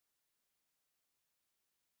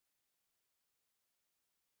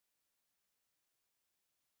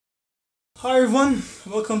Hi everyone,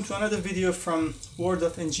 welcome to another video from World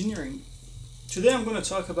of Engineering. Today I'm going to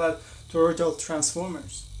talk about toroidal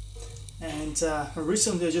transformers, and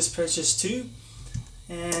recently I just purchased two,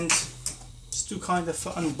 and just do kind of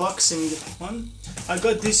unboxing one. I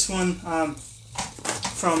got this one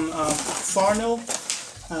from Farnell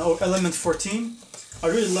or Element 14. I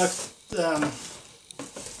really like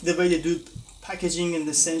the way they do packaging and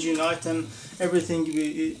they send you an item, everything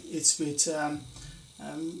it's with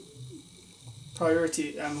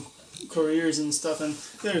priority couriers and stuff, and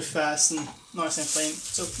very fast and nice and clean.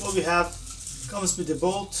 So what we have comes with the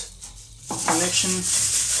bolt connection.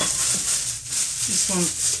 This one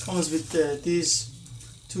comes with these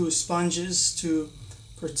two sponges to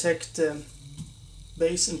protect the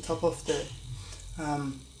base and top of the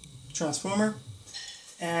transformer.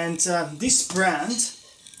 And this brand,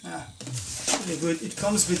 really good. It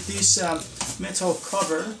comes with this metal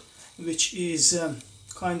cover, which is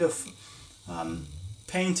kind of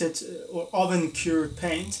painted or oven cured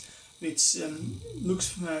paint, which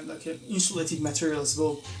looks like an insulated material as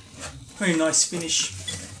well. Very nice finish.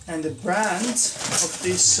 And the brand of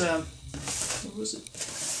this, what was it?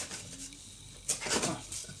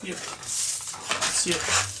 Here. See it.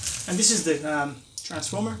 And this is the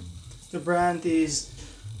transformer. The brand is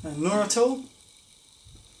Toroidal,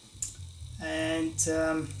 and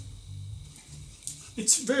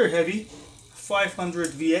it's very heavy, 500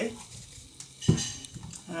 VA.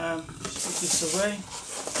 Just put this away.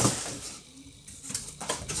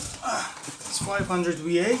 It's 500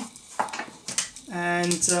 VA,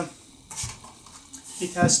 and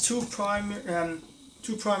it has two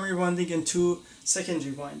primary winding and two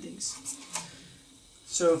secondary windings.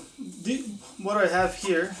 So what I have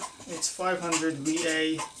here, it's 500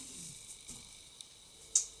 VA,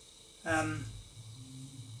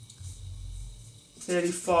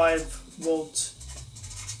 35 volt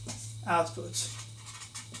output.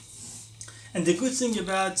 And the good thing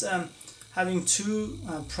about having two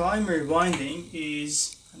primary winding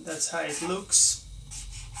is, and that's how it looks.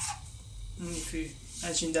 And if you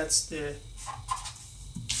imagine, that's the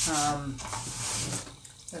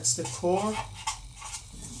core,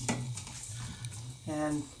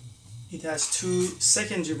 and it has two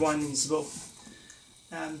secondary windings as well.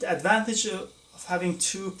 And the advantage of having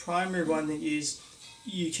two primary winding is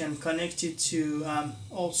you can connect it to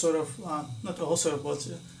all sort of, not all sort of, but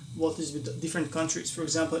voltage with different countries. For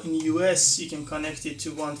example, in the US you can connect it to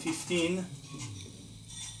 115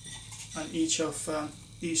 on each of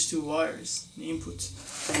these two wires, the input,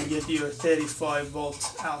 and you get your 35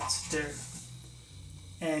 volt out there.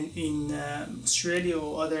 And in Australia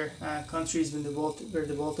or other countries, when where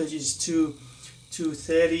the voltage is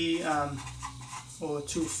 230 or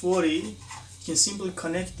 240, you can simply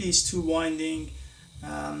connect these two winding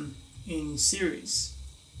in series,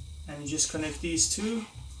 and you just connect these two,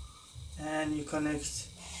 and you connect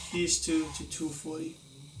these two to 240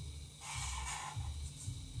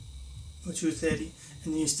 or 230,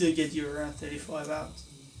 and you still get your 35 out.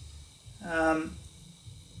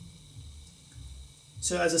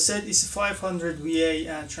 So as I said, it's a 500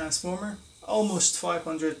 VA transformer, almost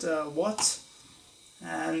 500 watt,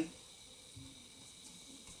 and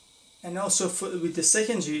also with the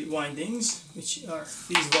secondary windings, which are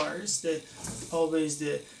these wires, they're always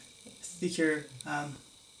the thicker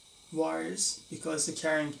wires, because they're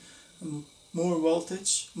carrying more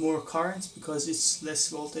voltage, more current, because it's less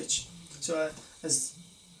voltage. So as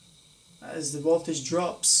the voltage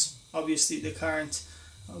drops, obviously the current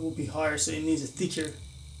will be higher, so it needs a thicker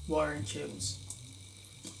wiring cables.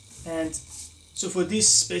 And so for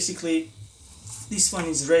this, basically, this one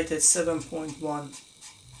is rated 7.14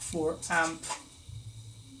 amp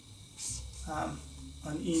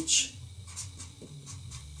on each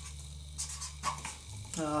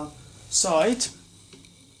side.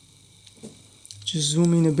 Just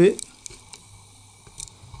zoom in a bit.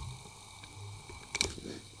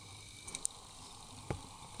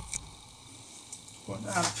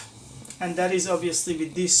 Amp, and that is obviously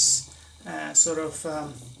with this sort of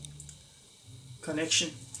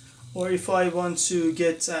connection. Or if I want to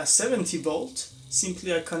get 70 volt,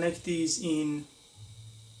 simply I connect these in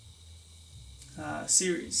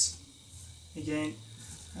series. Again,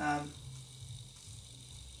 it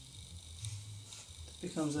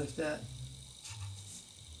becomes like that.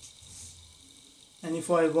 And if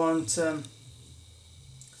I want have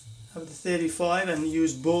the 35 and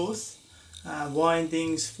use both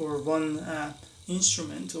windings for one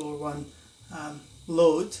instrument or one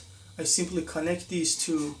load, I simply connect these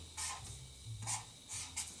two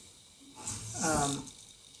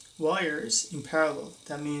wires in parallel.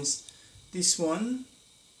 That means this one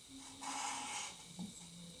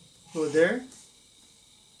go there,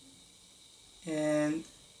 and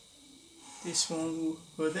this one will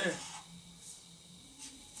go there.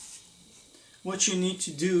 What you need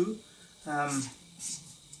to do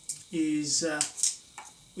is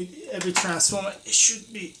with every transformer, it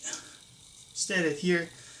should be stated here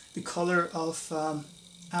the color of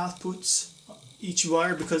outputs each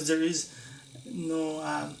wire, because there is no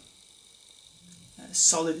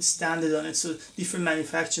solid standard on it, so different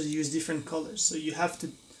manufacturers use different colors, so you have to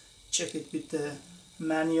check it with the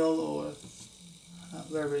manual or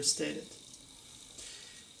wherever it's stated.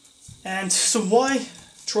 And so why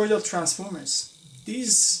toroidal transformers?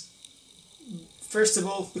 These, first of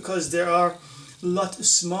all, because they are a lot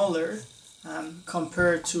smaller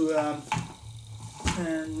compared to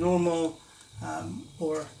normal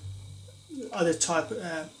or other type,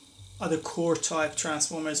 other core type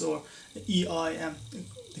transformers, or EI,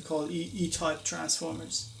 they call it E-type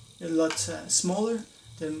transformers. They're a lot smaller.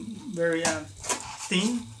 They're very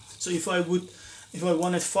thin. So if I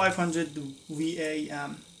wanted 500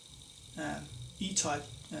 VA E-type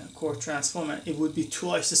core transformer, it would be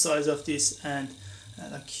twice the size of this, and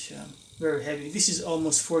very heavy. This is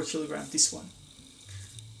almost 4 kilograms, this one.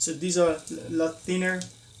 So these are a lot thinner,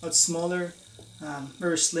 a lot smaller,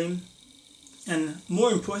 very slim, and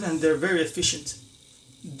more important, they're very efficient.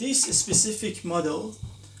 This specific model,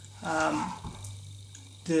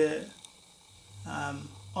 the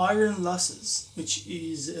iron losses, which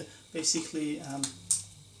is basically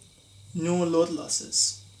no load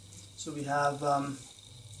losses. So we have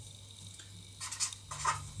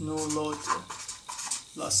no load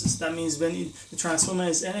losses. That means when the transformer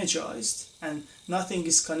is energized and nothing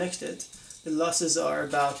is connected, the losses are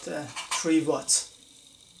about 3 watts,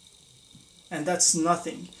 and that's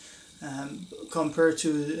nothing compared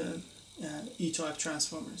to E-type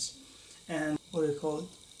transformers. And what do you call it?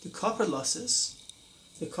 The copper losses.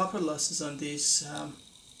 The copper losses on this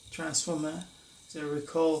transformer, as I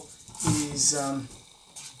recall, is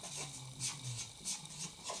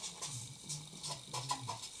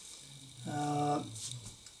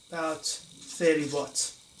about 30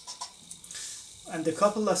 watts. And the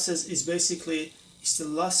copper losses is basically the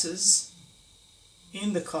losses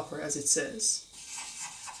in the copper, as it says,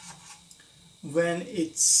 when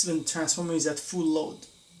the transformer is at full load.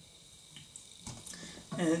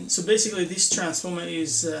 And so basically this transformer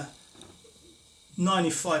is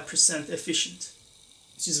 95% efficient,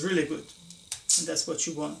 which is really good, and that's what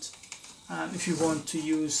you want if you want to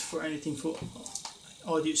use for anything, for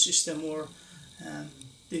audio system or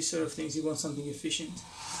these sort of things. You want something efficient,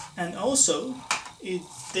 and also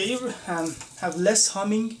they have less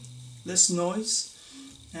humming, less noise,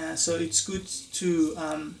 so it's good to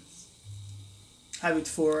have it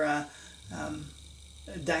for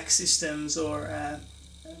DAC systems or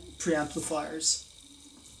preamplifiers.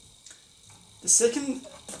 The second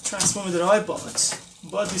transformer that I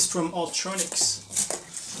bought this from Ultronics.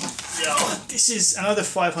 Yeah, this is another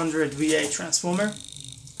 500 VA transformer.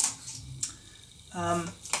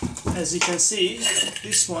 As you can see,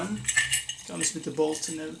 this one comes with the bolt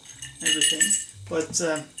and everything, but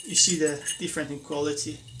you see the difference in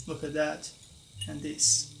quality. Look at that, and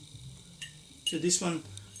this. So this one,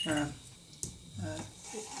 the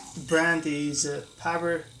brand is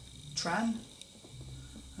Power Tran,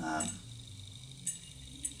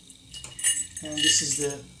 and this is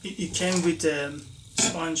it came with the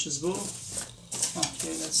sponge as well.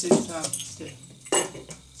 Okay, that's it. Okay.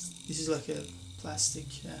 This is like a plastic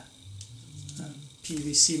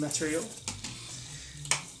PVC material.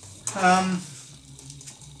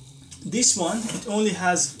 This one, it only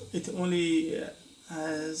has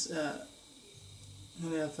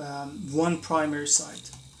one primary side,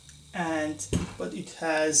 but it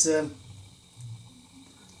has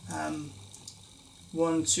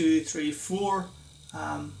 1, 2, 3, 4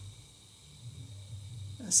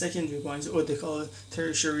 secondary windings, or they call it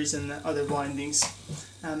tertiaries, and other windings.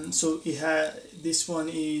 So this one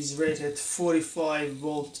is rated 45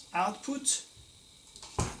 volt output,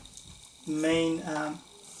 main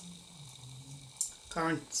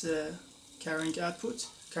current carrying output,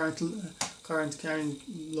 current carrying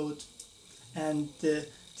load, and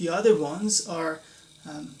the other ones are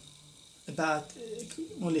about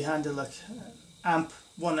only handle like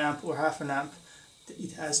 1 amp or half an amp.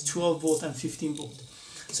 It has 12 volt and 15 volt.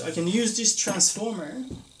 So I can use this transformer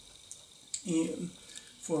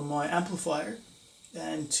for my amplifier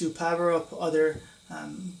and to power up other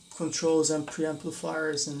controls and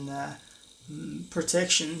preamplifiers and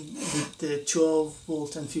protection with the 12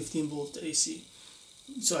 volt and 15 volt AC.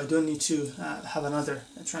 So I don't need to have another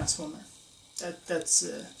transformer. That's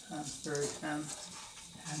very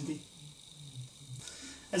handy.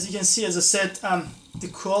 as you can see, as I said, the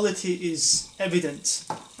quality is evident,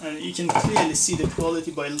 and you can clearly see the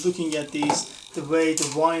quality by looking at these, the way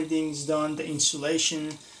the windings done, the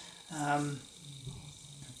insulation.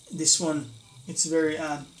 This one, it's very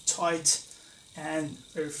tight and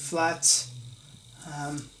very flat,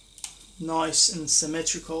 nice and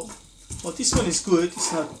symmetrical. Well, this one is good.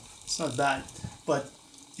 It's not bad, but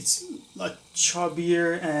it's like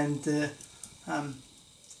chubbier. And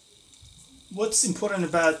what's important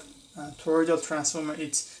about toroidal transformer,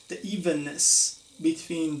 it's the evenness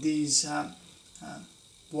between these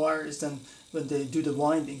wires. Then when they do the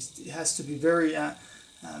windings, it has to be very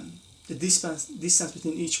the distance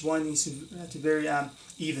between each winding is to very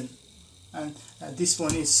even. And this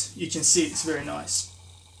one is, you can see it's very nice.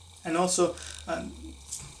 And also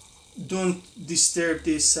don't disturb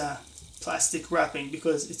this plastic wrapping,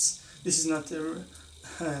 because this is not a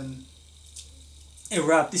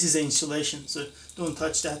wrap, this is an insulation, so don't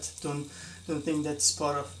touch that. Don't think that's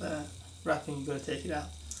part of wrapping. You gotta take it out.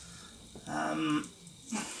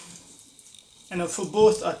 And for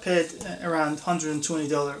both I paid around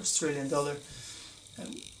 $120 Australian dollar.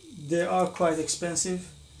 They are quite expensive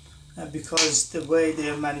because the way they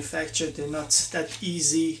are manufactured, they're not that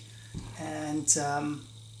easy, and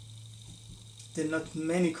there are not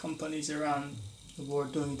many companies around the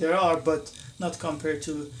world doing it. There are, but not compared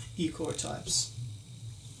to E-core types.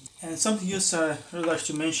 And something else I would like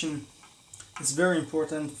to mention is very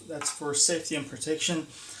important, that's for safety and protection.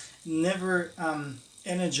 Never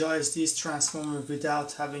energize this transformer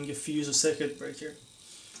without having a fuse or circuit breaker.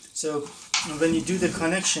 So when you do the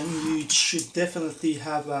connection, you should definitely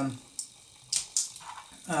have a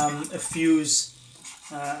fuse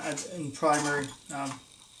in primary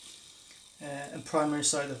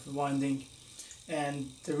side of the winding.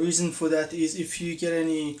 And the reason for that is if you get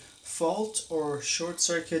any fault or short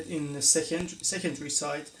circuit in the secondary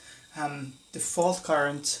side, the fault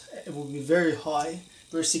current will be very high,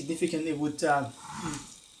 very significant. It would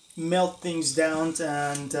melt things down,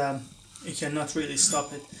 and you cannot really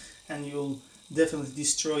stop it, and you'll definitely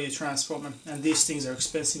destroy your transformer. And these things are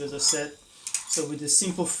expensive, as I said. So with a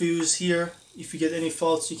simple fuse here, if you get any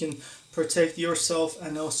faults, you can protect yourself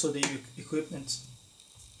and also the equipment.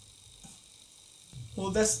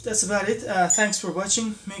 Well, that's about it. Thanks for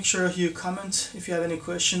watching. Make sure you comment if you have any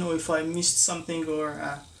question, or if I missed something,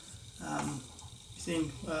 or you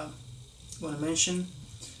think you want to mention.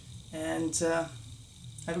 And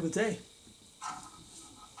have a good day.